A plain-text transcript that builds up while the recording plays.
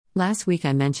Last week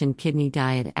I mentioned kidney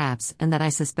diet apps and that I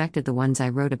suspected the ones I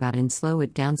wrote about in Slow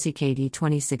It Down CKD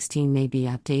 2016 may be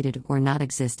outdated or not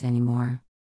exist anymore.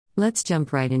 Let's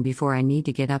jump right in before I need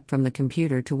to get up from the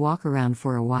computer to walk around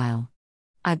for a while.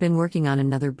 I've been working on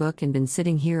another book and been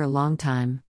sitting here a long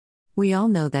time. We all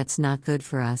know that's not good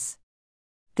for us.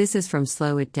 This is from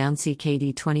Slow It Down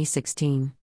CKD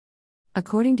 2016.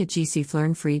 According to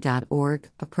gcflearnfree.org,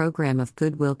 a program of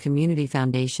Goodwill Community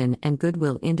Foundation and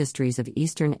Goodwill Industries of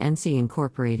Eastern NC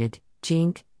Incorporated,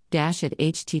 GINC, at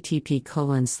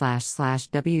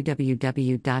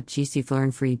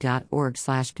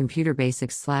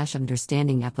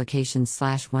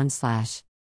http://www.gcflearnfree.org/computerbasics/understanding-applications/1/.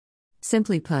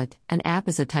 Simply put, an app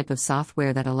is a type of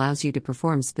software that allows you to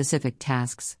perform specific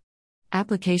tasks.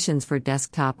 Applications for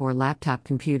desktop or laptop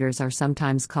computers are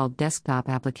sometimes called desktop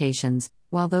applications,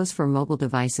 while those for mobile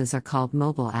devices are called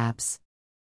mobile apps.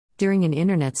 During an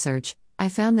internet search, I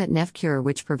found that NephCure,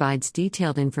 which provides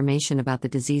detailed information about the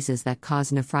diseases that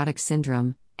cause nephrotic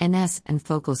syndrome, NS, and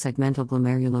focal segmental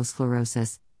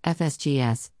glomerulosclerosis,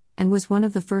 FSGS, and was one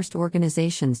of the first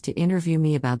organizations to interview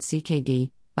me about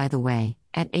CKD, by the way,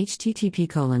 at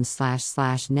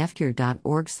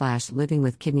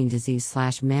http://livingwithkidney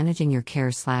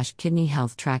disease/managingyourcare/kidney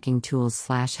health tracking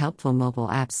tools/helpful mobile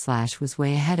apps/ was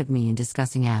way ahead of me in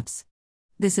discussing apps.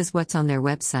 This is what's on their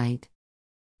website.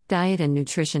 Diet and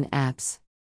nutrition apps.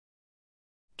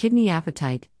 Kidney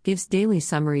Appetite gives daily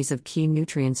summaries of key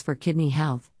nutrients for kidney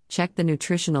health, check the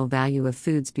nutritional value of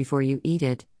foods before you eat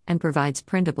it, and provides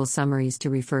printable summaries to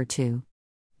refer to.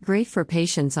 Great for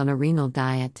patients on a renal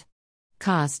diet.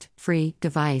 Cost-free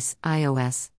device,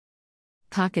 iOS.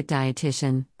 Pocket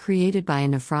Dietitian, created by a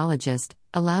nephrologist,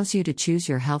 allows you to choose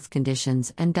your health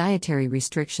conditions and dietary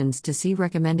restrictions to see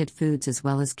recommended foods as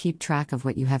well as keep track of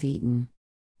what you have eaten.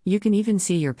 You can even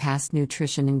see your past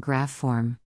nutrition in graph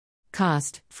form.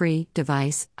 Cost-free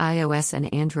device, iOS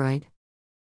and Android.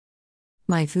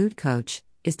 My Food Coach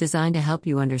is designed to help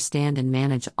you understand and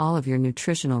manage all of your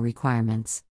nutritional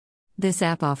requirements. This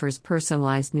app offers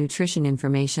personalized nutrition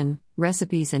information,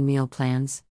 recipes, and meal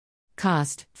plans.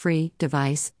 Cost-free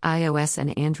device, iOS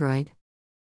and Android.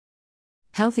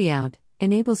 Healthy Out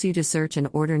enables you to search and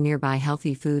order nearby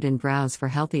healthy food and browse for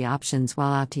healthy options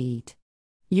while out to eat.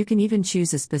 You can even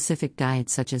choose a specific diet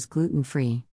such as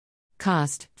gluten-free.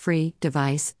 Cost-free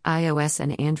device, iOS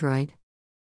and Android.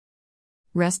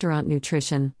 Restaurant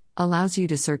Nutrition allows you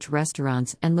to search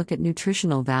restaurants and look at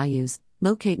nutritional values,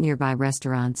 locate nearby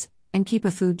restaurants, and keep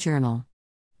a food journal.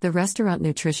 The Restaurant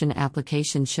Nutrition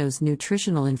application shows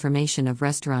nutritional information of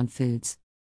restaurant foods.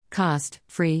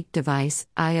 Cost-free device,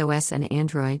 iOS and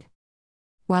Android.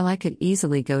 While I could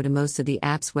easily go to most of the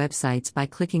app's websites by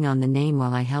clicking on the name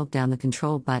while I held down the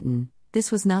control button,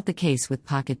 this was not the case with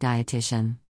Pocket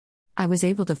Dietitian. I was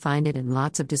able to find it and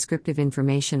lots of descriptive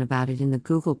information about it in the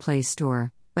Google Play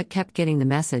Store, but kept getting the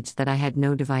message that I had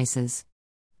no devices.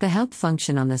 The help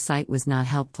function on the site was not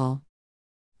helpful.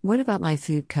 What about My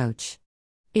Food Coach?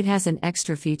 It has an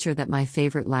extra feature that my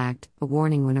favorite lacked, a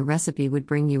warning when a recipe would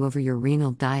bring you over your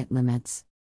renal diet limits.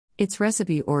 It's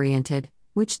recipe-oriented,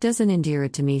 which doesn't endear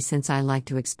it to me since I like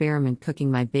to experiment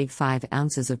cooking my big 5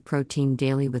 ounces of protein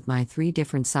daily with my 3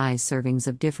 different size servings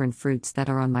of different fruits that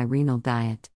are on my renal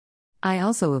diet. I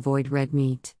also avoid red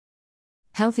meat.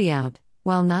 Healthy Out,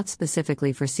 while not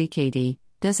specifically for CKD,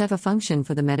 does have a function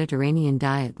for the Mediterranean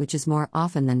diet, which is more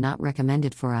often than not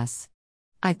recommended for us.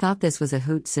 I thought this was a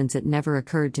hoot since it never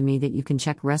occurred to me that you can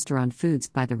check restaurant foods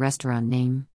by the restaurant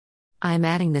name. I am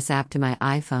adding this app to my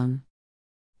iPhone.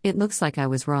 It looks like I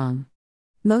was wrong.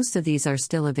 Most of these are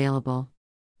still available.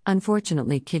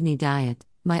 Unfortunately, Kidney Diet,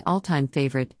 my all-time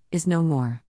favorite, is no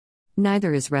more.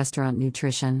 Neither is Restaurant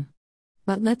Nutrition.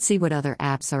 But let's see what other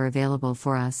apps are available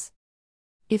for us.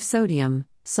 If sodium,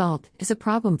 salt, is a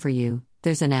problem for you,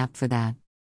 there's an app for that.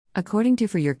 According to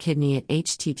For Your Kidney at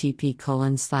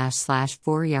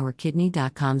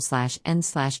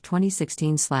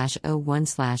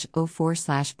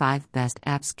http://foryourskidney.com/n/2016/01/04/5 Best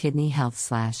Apps Kidney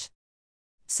Health/.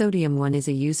 Sodium One is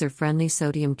a user-friendly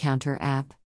sodium counter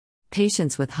app.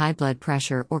 Patients with high blood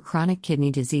pressure or chronic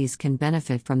kidney disease can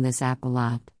benefit from this app a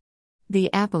lot.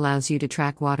 The app allows you to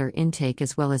track water intake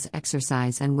as well as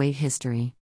exercise and weight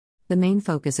history. The main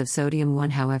focus of Sodium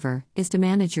One, however, is to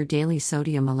manage your daily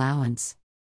sodium allowance.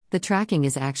 The tracking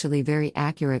is actually very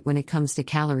accurate when it comes to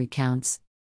calorie counts.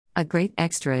 A great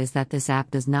extra is that this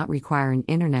app does not require an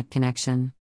internet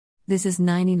connection. This is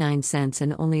 99 cents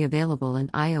and only available in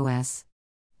iOS.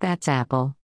 That's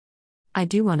Apple. I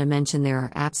do want to mention there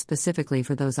are apps specifically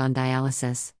for those on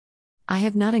dialysis. I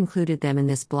have not included them in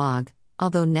this blog,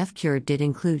 although NephCure did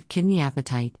include Kidney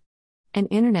Appetite. An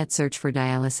internet search for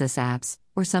dialysis apps,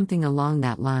 or something along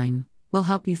that line, will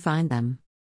help you find them.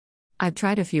 I've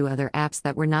tried a few other apps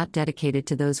that were not dedicated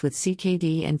to those with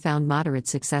CKD and found moderate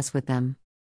success with them.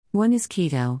 One is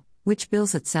Keto, which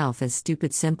bills itself as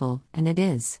stupid simple, and it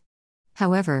is.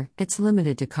 However, it's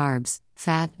limited to carbs,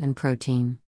 fat, and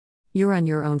protein. You're on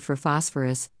your own for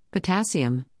phosphorus,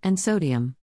 potassium, and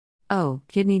sodium. Oh,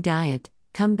 kidney diet,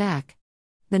 come back.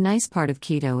 The nice part of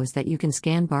keto is that you can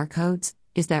scan barcodes,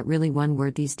 is that really one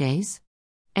word these days?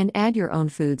 And add your own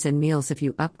foods and meals if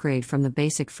you upgrade from the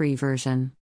basic free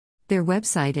version. Their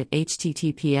website at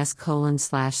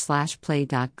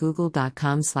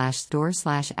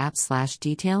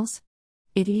https://play.google.com/store/app/details.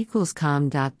 It equals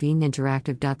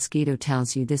com.beaninteractive.skeeto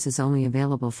tells you this is only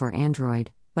available for Android,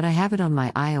 but I have it on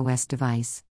my iOS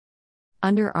device.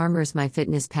 Under Armour's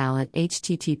MyFitnessPal at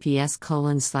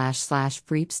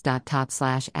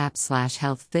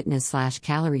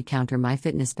https://freeps.top/app/health-fitness/calorie counter.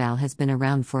 MyFitnessPal has been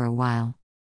around for a while.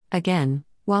 Again,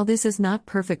 while this is not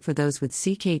perfect for those with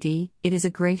CKD, it is a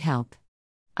great help.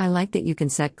 I like that you can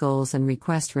set goals and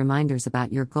request reminders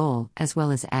about your goal, as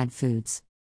well as add foods.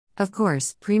 Of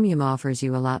course, Premium offers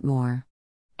you a lot more.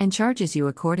 And charges you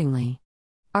accordingly.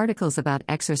 Articles about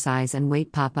exercise and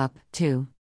weight pop up, too.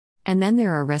 And then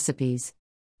there are recipes.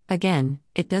 Again,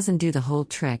 it doesn't do the whole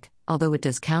trick, although it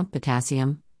does count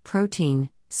potassium, protein,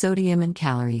 sodium, and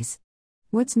calories.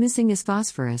 What's missing is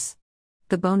phosphorus.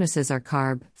 The bonuses are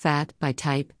carb, fat, by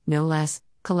type, no less,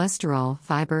 cholesterol,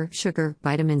 fiber, sugar,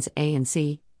 vitamins A and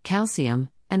C, calcium,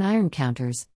 and iron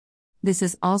counters. This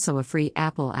is also a free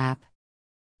Apple app.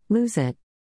 Lose it.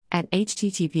 At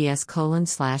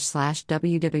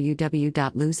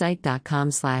https://www.loseit.com/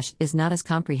 is not as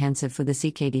comprehensive for the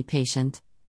CKD patient.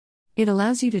 It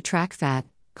allows you to track fat,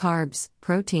 carbs,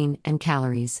 protein, and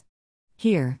calories.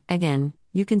 Here, again,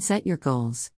 you can set your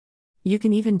goals. You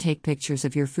can even take pictures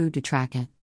of your food to track it.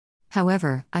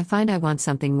 However, I find I want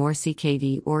something more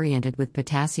CKD-oriented with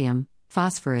potassium,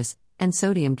 phosphorus, and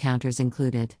sodium counters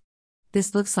included.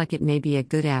 This looks like it may be a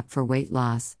good app for weight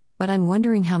loss, but I'm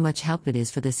wondering how much help it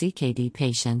is for the CKD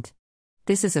patient.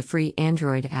 This is a free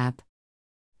Android app.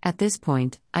 At this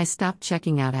point, I stopped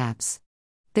checking out apps.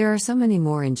 There are so many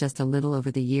more in just a little over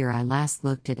the year I last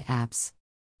looked at apps.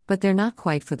 But they're not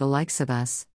quite for the likes of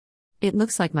us. It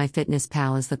looks like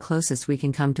MyFitnessPal is the closest we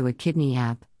can come to a kidney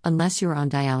app, unless you're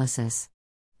on dialysis.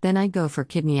 Then I'd go for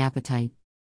Kidney Appetite.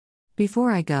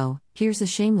 Before I go, here's a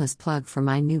shameless plug for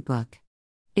my new book.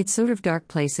 It's sort of dark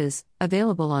places,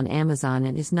 available on Amazon,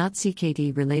 and is not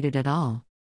CKD related at all.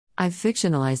 I've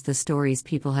fictionalized the stories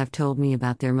people have told me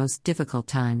about their most difficult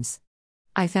times.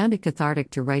 I found it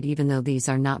cathartic to write even though these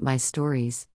are not my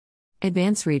stories.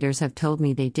 Advanced readers have told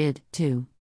me they did, too.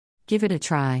 Give it a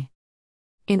try.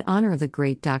 In honor of the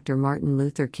great Dr. Martin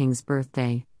Luther King's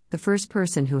birthday, the first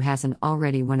person who hasn't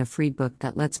already won a free book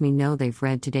that lets me know they've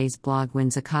read today's blog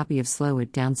wins a copy of Slow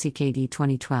It Down CKD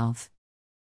 2012.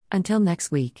 Until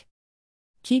next week.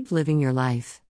 Keep living your life.